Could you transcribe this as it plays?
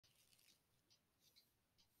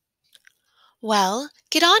Well,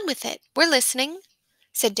 get on with it. We're listening,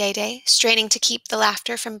 said Day, straining to keep the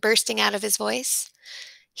laughter from bursting out of his voice.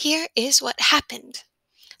 Here is what happened.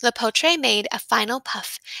 Lepotre made a final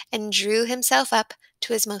puff and drew himself up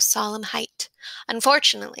to his most solemn height.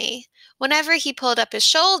 Unfortunately, whenever he pulled up his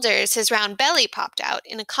shoulders, his round belly popped out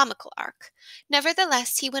in a comical arc.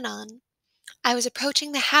 Nevertheless, he went on. I was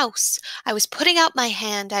approaching the house. I was putting out my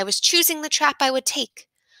hand. I was choosing the trap I would take.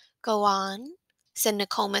 Go on, said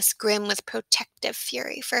Nokomis, grim with protective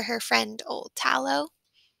fury for her friend old Tallow.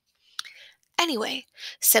 Anyway,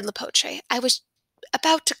 said Lepotre, I was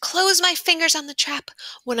about to close my fingers on the trap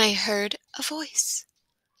when I heard a voice.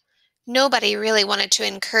 Nobody really wanted to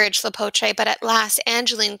encourage Lepotre, but at last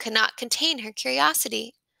Angeline could not contain her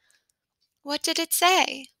curiosity. What did it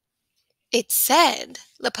say? It said,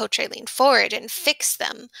 Lepotre leaned forward and fixed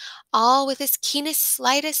them, all with his keenest,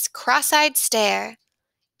 slightest, cross-eyed stare.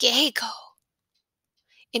 Gego.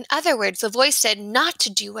 In other words, the voice said not to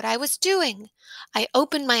do what I was doing. I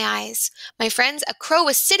opened my eyes. My friends, a crow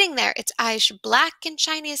was sitting there, its eyes black and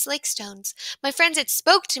shiny as lake stones. My friends, it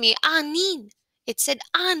spoke to me, Anin. It said,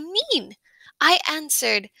 Anin. I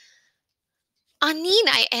answered, Anin,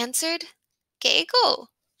 I answered. Gego.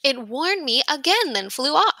 It warned me again, then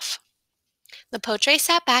flew off. The potre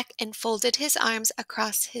sat back and folded his arms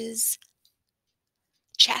across his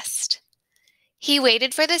chest. He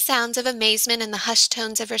waited for the sounds of amazement and the hushed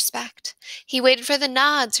tones of respect. He waited for the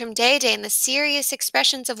nods from Day and the serious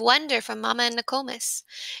expressions of wonder from Mama and Nokomis.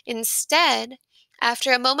 Instead,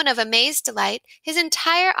 after a moment of amazed delight, his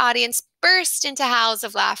entire audience burst into howls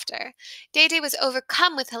of laughter. Day was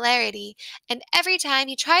overcome with hilarity, and every time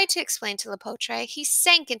he tried to explain to Lepotre, he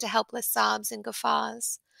sank into helpless sobs and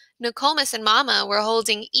guffaws. Nokomis and Mama were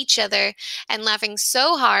holding each other and laughing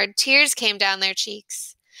so hard tears came down their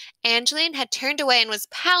cheeks. Angeline had turned away and was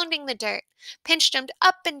pounding the dirt. Pinch jumped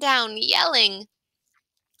up and down, yelling.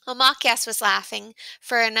 Omakias was laughing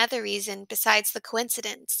for another reason besides the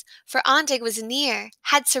coincidence, for Ondig was near,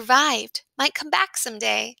 had survived, might come back some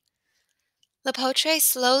day. Lepotre,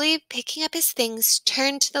 slowly picking up his things,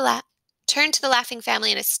 turned to the laughing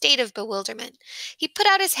family in a state of bewilderment. He put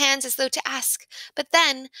out his hands as though to ask, but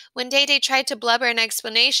then, when Day tried to blubber an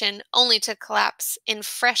explanation, only to collapse in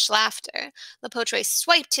fresh laughter, Lepotre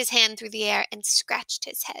swiped his hand through the air and scratched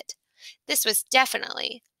his head. This was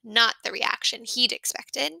definitely not the reaction he'd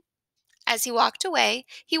expected. As he walked away,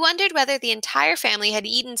 he wondered whether the entire family had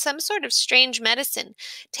eaten some sort of strange medicine,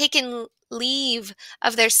 taken leave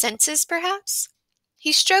of their senses, perhaps.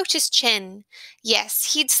 He stroked his chin.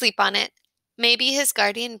 Yes, he'd sleep on it. Maybe his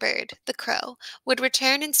guardian bird, the crow, would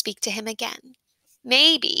return and speak to him again.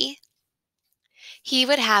 Maybe he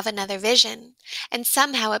would have another vision and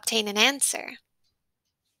somehow obtain an answer.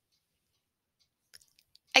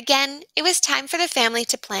 Again, it was time for the family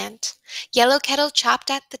to plant. Yellow Kettle chopped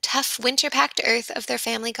at the tough, winter-packed earth of their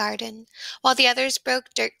family garden, while the others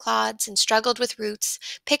broke dirt clods and struggled with roots,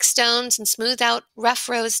 picked stones and smoothed out rough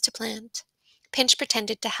rows to plant. Pinch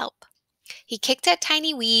pretended to help. He kicked at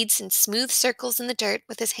tiny weeds and smoothed circles in the dirt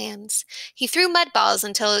with his hands. He threw mud balls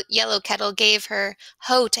until Yellow Kettle gave her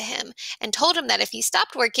hoe to him and told him that if he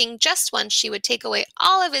stopped working just once, she would take away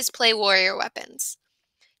all of his play warrior weapons.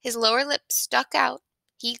 His lower lip stuck out.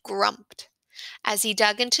 He grumped. As he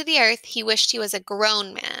dug into the earth, he wished he was a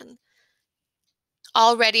grown man,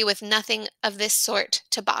 already with nothing of this sort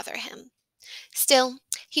to bother him. Still,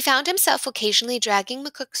 he found himself occasionally dragging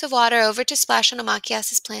the cooks of water over to splash on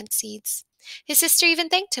Omakias's plant seeds. His sister even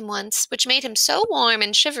thanked him once, which made him so warm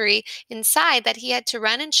and shivery inside that he had to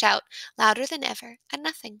run and shout louder than ever at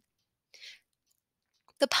nothing.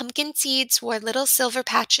 The pumpkin seeds wore little silver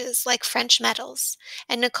patches like French medals,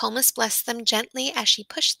 and Nokomis blessed them gently as she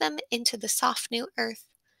pushed them into the soft new earth.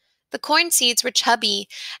 The corn seeds were chubby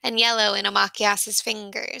and yellow in Omakias's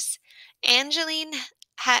fingers. Angeline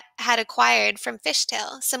had acquired from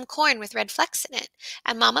Fishtail some corn with red flecks in it,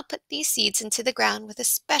 and Mama put these seeds into the ground with a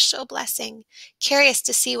special blessing, curious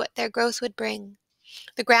to see what their growth would bring.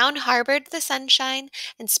 The ground harbored the sunshine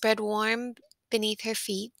and spread warm beneath her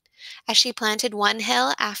feet. As she planted one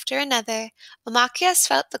hill after another, Omakias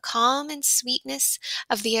felt the calm and sweetness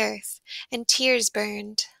of the earth, and tears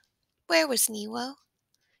burned. Where was Niwo?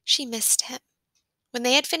 She missed him. When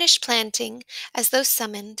they had finished planting, as though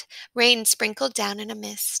summoned, rain sprinkled down in a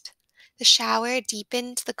mist. The shower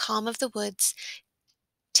deepened the calm of the woods,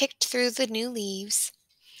 ticked through the new leaves,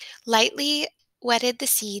 lightly wetted the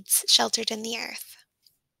seeds sheltered in the earth.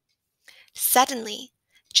 Suddenly,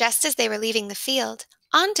 just as they were leaving the field,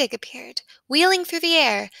 Ondig appeared, wheeling through the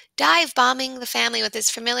air, dive-bombing the family with his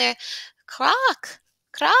familiar croak,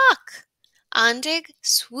 croak. Ondig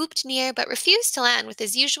swooped near but refused to land with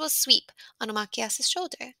his usual sweep on Omachias's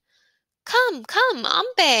shoulder. Come, come,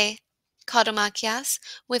 Ambe, called Omachias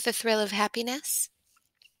with a thrill of happiness.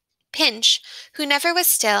 Pinch, who never was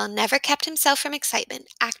still, never kept himself from excitement,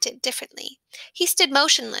 acted differently. He stood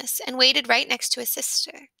motionless and waited right next to his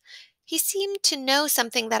sister. He seemed to know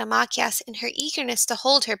something that Omachias, in her eagerness to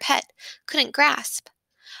hold her pet, couldn't grasp.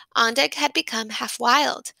 Ondig had become half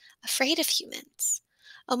wild, afraid of humans.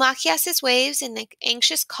 Omachias's waves and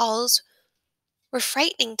anxious calls were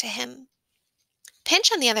frightening to him.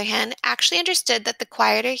 Pinch, on the other hand, actually understood that the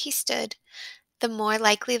quieter he stood, the more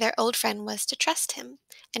likely their old friend was to trust him.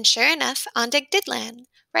 And sure enough, Ondig did land,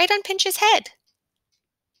 right on Pinch's head.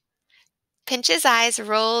 Pinch's eyes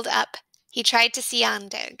rolled up. He tried to see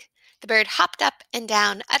Ondig. The bird hopped up and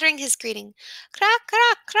down, uttering his greeting, "Krak,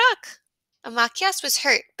 krak, krak." Omachias was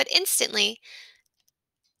hurt, but instantly,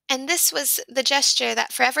 and this was the gesture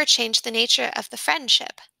that forever changed the nature of the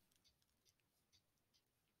friendship.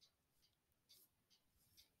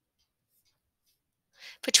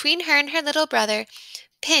 Between her and her little brother,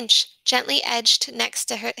 Pinch gently edged next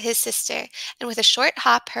to his sister, and with a short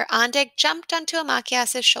hop her Ondig jumped onto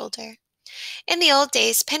Omachias's shoulder. In the old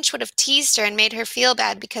days, Pinch would have teased her and made her feel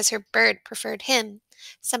bad because her bird preferred him.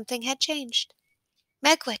 Something had changed.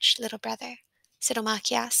 "Megwich, little brother," said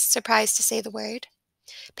Omachias, surprised to say the word.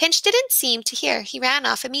 Pinch didn't seem to hear. He ran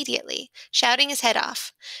off immediately, shouting his head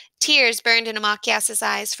off. Tears burned in Omachias's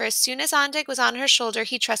eyes, for as soon as Ondig was on her shoulder,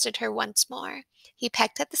 he trusted her once more. He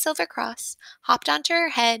pecked at the silver cross, hopped onto her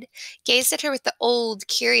head, gazed at her with the old,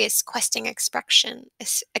 curious, questing expression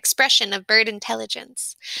of bird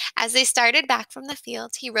intelligence. As they started back from the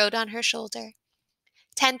field, he rode on her shoulder.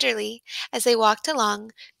 Tenderly, as they walked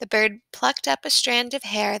along, the bird plucked up a strand of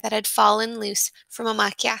hair that had fallen loose from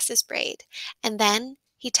Omachias's braid, and then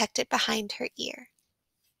he tucked it behind her ear.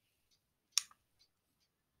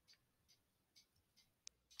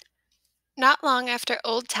 Not long after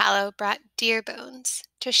old Tallow brought deer bones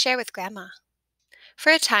to share with Grandma.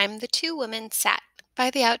 For a time, the two women sat by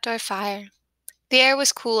the outdoor fire. The air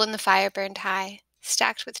was cool and the fire burned high,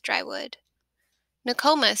 stacked with dry wood.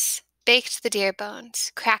 Nokomis baked the deer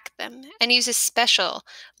bones, cracked them, and used a special,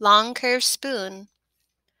 long curved spoon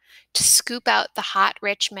to scoop out the hot,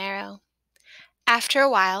 rich marrow. After a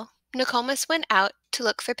while, Nokomis went out to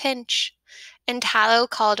look for Pinch, and Tallow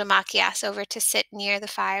called Omachias over to sit near the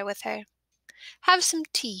fire with her. "Have some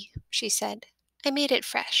tea," she said. "I made it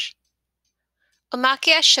fresh."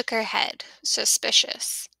 Omachias shook her head,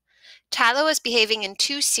 suspicious. Tallow was behaving in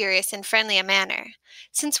too serious and friendly a manner.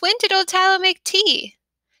 Since when did old Tallow make tea?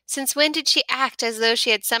 Since when did she act as though she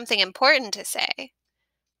had something important to say?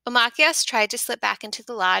 Omachias tried to slip back into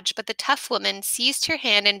the lodge, but the tough woman seized her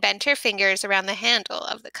hand and bent her fingers around the handle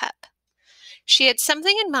of the cup. She had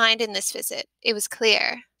something in mind in this visit, it was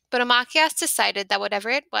clear, but Omachias decided that whatever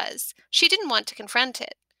it was, she didn't want to confront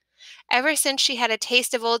it. Ever since she had a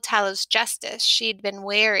taste of old Tallow's justice, she'd been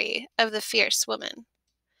wary of the fierce woman.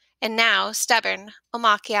 And now, stubborn,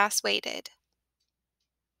 Omachias waited.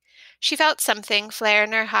 She felt something flare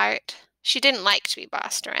in her heart. She didn't like to be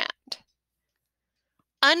bossed around.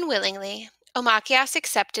 Unwillingly, Omachias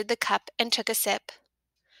accepted the cup and took a sip.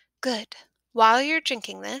 "Good. While you're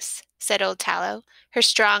drinking this," said old Tallow, her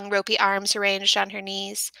strong, ropey arms arranged on her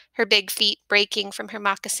knees, her big feet breaking from her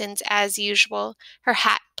moccasins as usual, her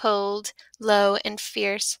hat pulled low and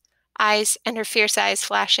fierce, her fierce eyes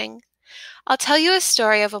flashing. "I'll tell you a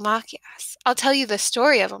story of Omachias. I'll tell you the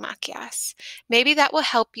story of Omachias. Maybe that will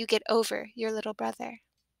help you get over your little brother."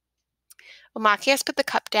 Omachias put the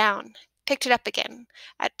cup down, picked it up again,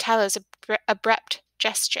 at Tallow's abrupt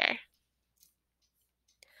gesture.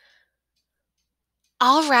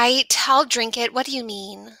 "All right, I'll drink it. What do you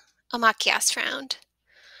mean?" Omachias frowned.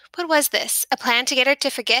 What was this? A plan to get her to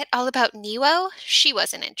forget all about Niwo? She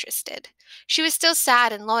wasn't interested. She was still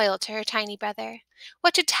sad and loyal to her tiny brother.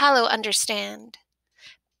 What did Tallow understand?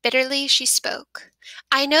 Bitterly she spoke.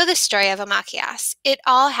 "I know the story of Omachias. It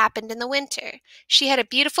all happened in the winter. She had a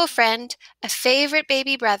beautiful friend, a favorite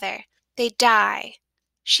baby brother. They die.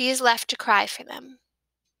 She is left to cry for them."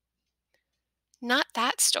 "Not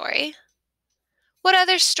that story." "What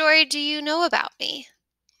other story do you know about me?"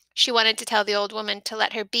 She wanted to tell the old woman to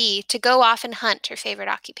let her be, to go off and hunt, her favorite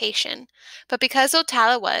occupation. But because old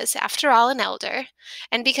Tallow was, after all, an elder,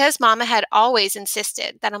 and because Mama had always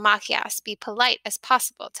insisted that Omachias be polite as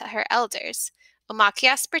possible to her elders,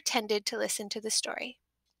 Omachias pretended to listen to the story.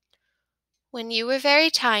 "When you were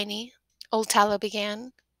very tiny," old Tallow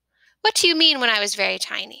began. "What do you mean when I was very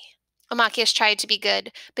tiny?" Omachias tried to be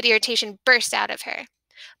good, but irritation burst out of her.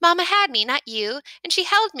 "Mama had me, not you, and she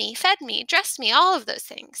held me, fed me, dressed me, all of those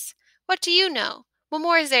things. What do you know? What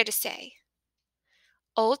more is there to say?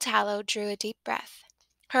 Old Tallow drew a deep breath.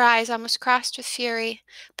 Her eyes almost crossed with fury,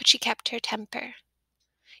 but she kept her temper.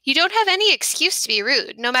 You don't have any excuse to be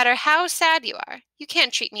rude, no matter how sad you are. You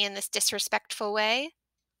can't treat me in this disrespectful way.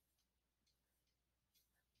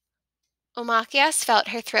 Omachias felt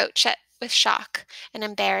her throat shut with shock and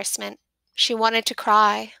embarrassment. She wanted to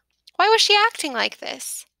cry. Why was she acting like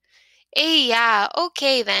this? Yeah,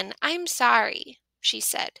 okay then, I'm sorry, she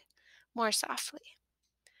said, more softly.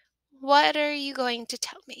 What are you going to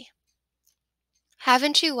tell me?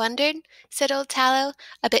 Haven't you wondered, said old Tallow,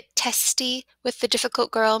 a bit testy with the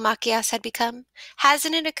difficult girl Machias had become,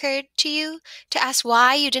 hasn't it occurred to you to ask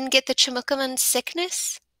why you didn't get the Chimukaman's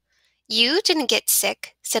sickness? You didn't get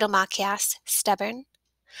sick, said Omachias, stubborn.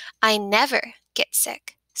 I never get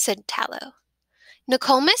sick, said Tallow.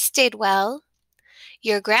 Nokomis stayed well.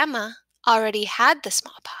 Your grandma already had the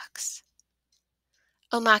smallpox.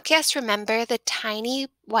 Omachias remembered the tiny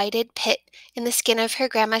whited pit in the skin of her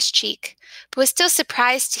grandma's cheek, but was still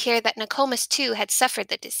surprised to hear that Nokomis too had suffered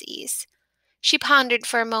the disease. She pondered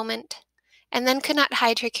for a moment, and then could not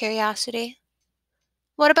hide her curiosity.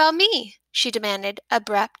 What about me? She demanded,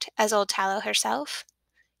 abrupt as old Tallow herself.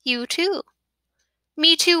 You too.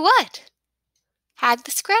 Me too what? Had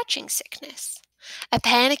the scratching sickness. A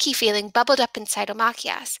panicky feeling bubbled up inside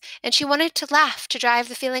Omachias, and she wanted to laugh to drive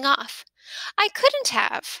the feeling off. I couldn't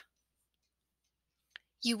have.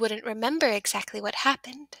 You wouldn't remember exactly what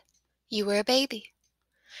happened. You were a baby.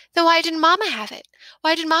 Then why didn't Mama have it?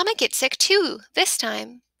 Why did Mama get sick too, this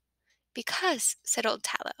time? Because, said old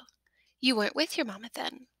Tallow, you weren't with your Mama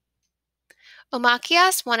then.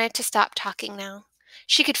 Omachias wanted to stop talking now.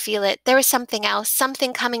 She could feel it. There was something else,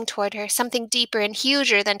 something coming toward her, something deeper and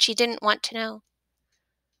huger than she didn't want to know.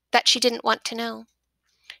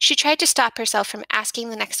 She tried to stop herself from asking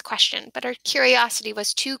the next question, but her curiosity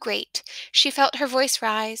was too great. She felt her voice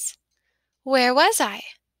rise. Where was I?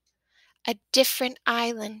 A different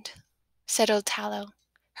island, said old Tallow.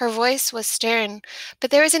 Her voice was stern, but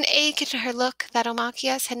there was an ache in her look that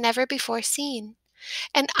Omachias had never before seen.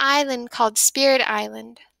 An island called Spirit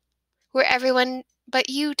Island, where everyone but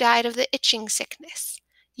you died of the itching sickness.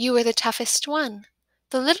 You were the toughest one,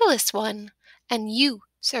 the littlest one, and you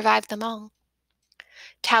survived them all.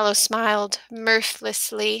 Tallow smiled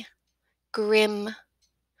mirthlessly, grim.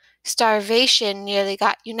 Starvation nearly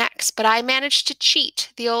got you next, but I managed to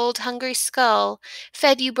cheat. The old hungry skull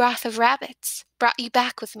fed you broth of rabbits, brought you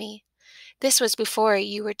back with me. This was before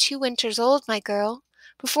you were 2 winters old, my girl,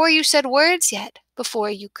 before you said words yet,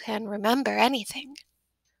 before you can remember anything.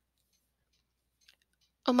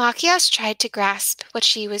 Omachias tried to grasp what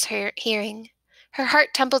she was hearing. Her heart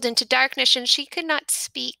tumbled into darkness, and she could not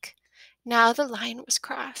speak. Now the line was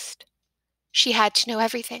crossed. She had to know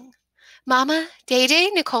everything. Mama,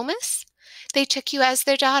 Dede, Nokomis, they took you as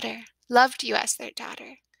their daughter, loved you as their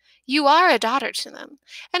daughter. You are a daughter to them,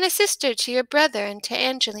 and a sister to your brother and to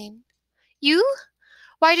Angeline. You?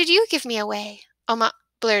 Why did you give me away?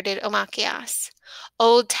 Blurted Omachias.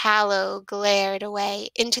 Old Tallow glared away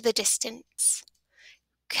into the distance.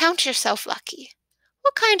 Count yourself lucky.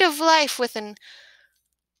 What kind of life with an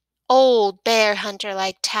old bear hunter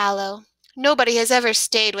like Tallow? Nobody has ever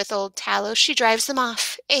stayed with old Tallow. She drives them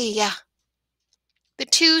off. Yeah. The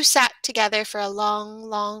two sat together for a long,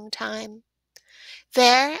 long time.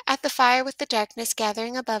 There, at the fire with the darkness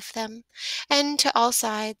gathering above them, and to all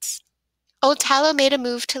sides. Old Tallow made a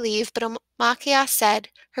move to leave, but Omachias said,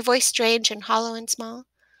 her voice strange and hollow and small,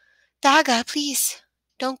 Daga, please,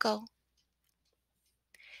 don't go.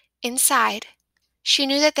 Inside, she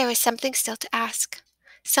knew that there was something still to ask,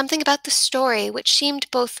 something about the story which seemed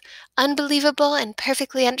both unbelievable and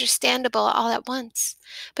perfectly understandable all at once,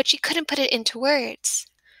 but she couldn't put it into words.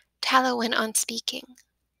 Tallow went on speaking.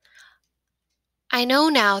 I know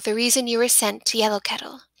now the reason you were sent to Yellow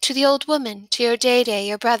Kettle, to the old woman, to your Dede,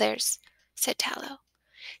 your brothers, said Tallow.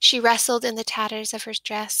 She wrestled in the tatters of her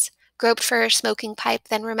dress, groped for her smoking pipe,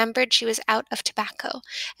 then remembered she was out of tobacco,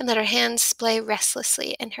 and let her hands splay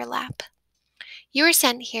restlessly in her lap. You were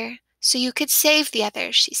sent here so you could save the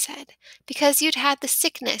others, she said, because you'd had the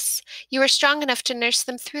sickness. You were strong enough to nurse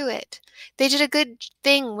them through it. They did a good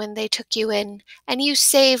thing when they took you in, and you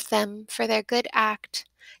saved them for their good act.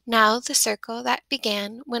 Now the circle that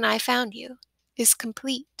began when I found you is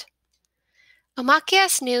complete.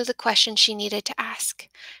 Omachias knew the question she needed to ask.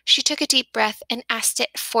 She took a deep breath and asked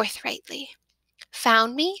it forthrightly.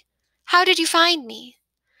 Found me? How did you find me?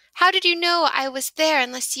 How did you know I was there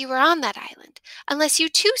unless you were on that island, unless you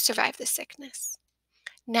too survived the sickness?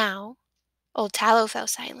 Now, old Tallow fell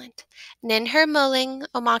silent, and in her mulling,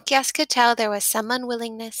 Omachias could tell there was some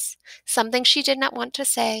unwillingness, something she did not want to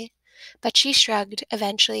say, but she shrugged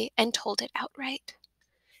eventually and told it outright.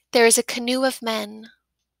 There is a canoe of men,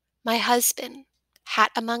 my husband,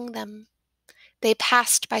 Hat among them. They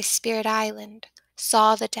passed by Spirit Island,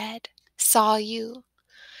 saw the dead, saw you.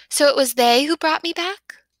 So it was they who brought me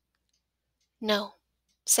back? No,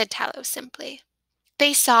 said Talos simply.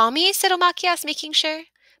 They saw me, said Omakias, making sure,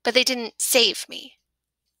 but they didn't save me.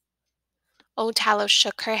 Old Talos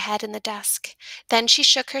shook her head in the dusk. Then she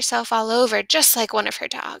shook herself all over, just like one of her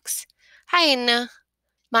dogs. Hein,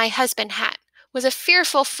 my husband Hat was a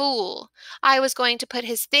fearful fool. I was going to put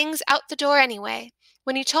his things out the door anyway,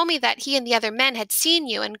 when he told me that he and the other men had seen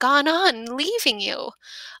you and gone on, leaving you.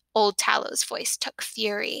 Old Talos' voice took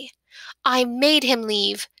fury. I made him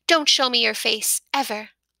leave. Don't show me your face, ever,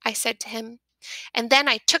 I said to him. And then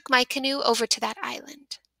I took my canoe over to that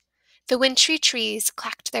island. The wintry trees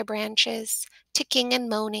clacked their branches, ticking and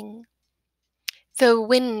moaning. The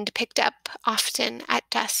wind picked up often at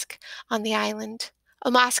dusk on the island.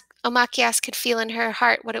 Omakias could feel in her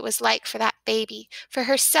heart what it was like for that baby, for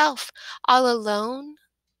herself, all alone,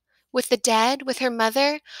 with the dead, with her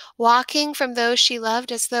mother, walking from those she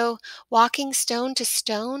loved as though walking stone to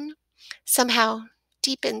stone. Somehow,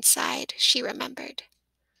 deep inside, she remembered.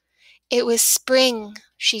 It was spring,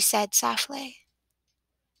 she said softly.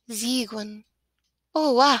 Zigwan.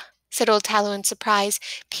 Oh, ah, said old Tallow in surprise,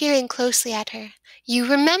 peering closely at her. You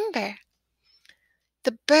remember.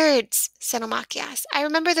 The birds, said Omakias. I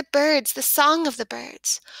remember the birds, the song of the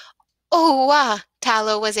birds. Oh, ah,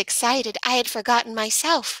 Tallow was excited. I had forgotten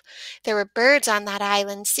myself. There were birds on that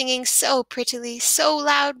island, singing so prettily, so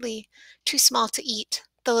loudly. Too small to eat,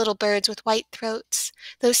 the little birds with white throats,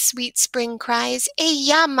 those sweet spring cries. Eh,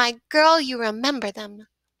 ya, my girl, you remember them.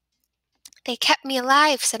 They kept me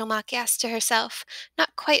alive, said Omakias to herself,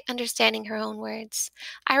 not quite understanding her own words.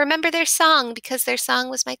 I remember their song because their song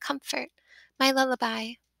was my comfort, my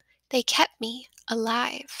lullaby. They kept me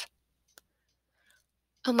alive.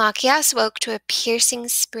 Omakias woke to a piercing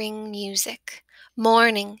spring music.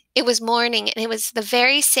 Morning. It was morning, and it was the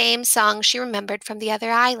very same song she remembered from the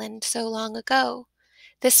other island so long ago.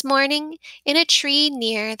 This morning, in a tree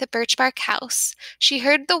near the Birchbark House, she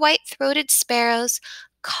heard the white-throated sparrows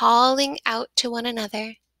calling out to one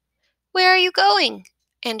another. Where are you going?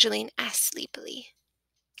 Angeline asked sleepily.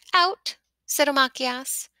 Out, said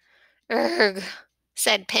Omakias. Urgh,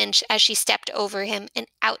 said Pinch as she stepped over him and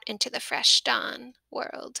out into the fresh dawn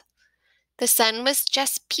world. The sun was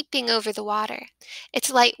just peeping over the water,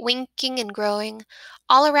 its light winking and growing.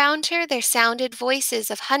 All around her there sounded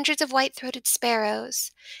voices of hundreds of white-throated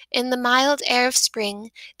sparrows. In the mild air of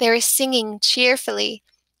spring they were singing cheerfully,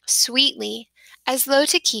 sweetly, as though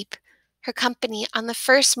to keep her company on the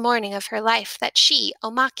first morning of her life that she,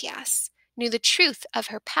 Omakias, knew the truth of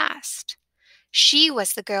her past. She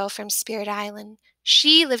was the girl from Spirit Island.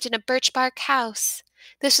 She lived in a birchbark house.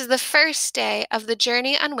 This was the first day of the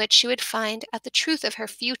journey on which she would find out the truth of her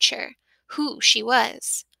future, who she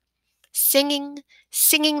was. Singing,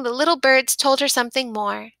 singing, the little birds told her something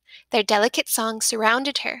more. Their delicate song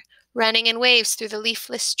surrounded her, running in waves through the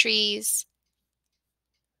leafless trees.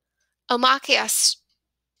 Omakias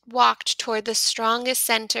walked toward the strongest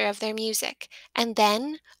center of their music, and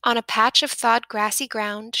then, on a patch of thawed grassy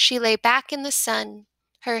ground, she lay back in the sun,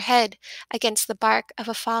 her head against the bark of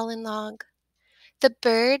a fallen log. The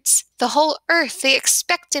birds, the whole earth, the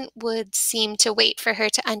expectant woods seemed to wait for her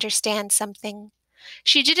to understand something.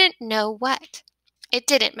 She didn't know what. It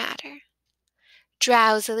didn't matter.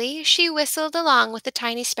 Drowsily, she whistled along with the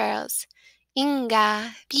tiny sparrows.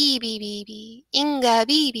 Inga, bee, Inga,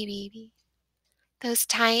 bee. Those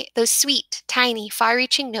sweet, tiny,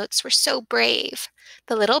 far-reaching notes were so brave.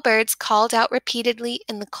 The little birds called out repeatedly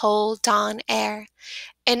in the cold dawn air,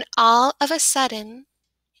 and all of a sudden,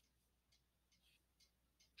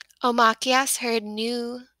 Omakias heard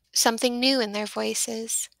something new in their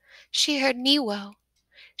voices. She heard Niwo.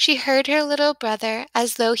 She heard her little brother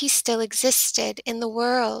as though he still existed in the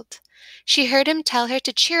world. She heard him tell her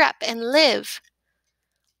to cheer up and live.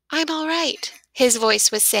 I'm all right, his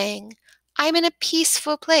voice was saying. I'm in a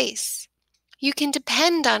peaceful place. You can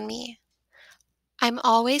depend on me. I'm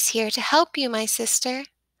always here to help you, my sister.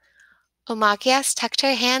 Omakias tucked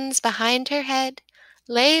her hands behind her head,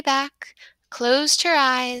 lay back, closed her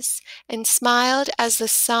eyes, and smiled as the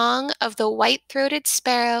song of the white-throated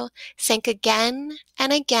sparrow sank again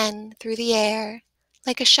and again through the air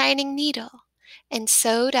like a shining needle and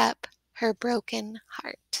sewed up her broken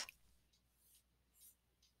heart.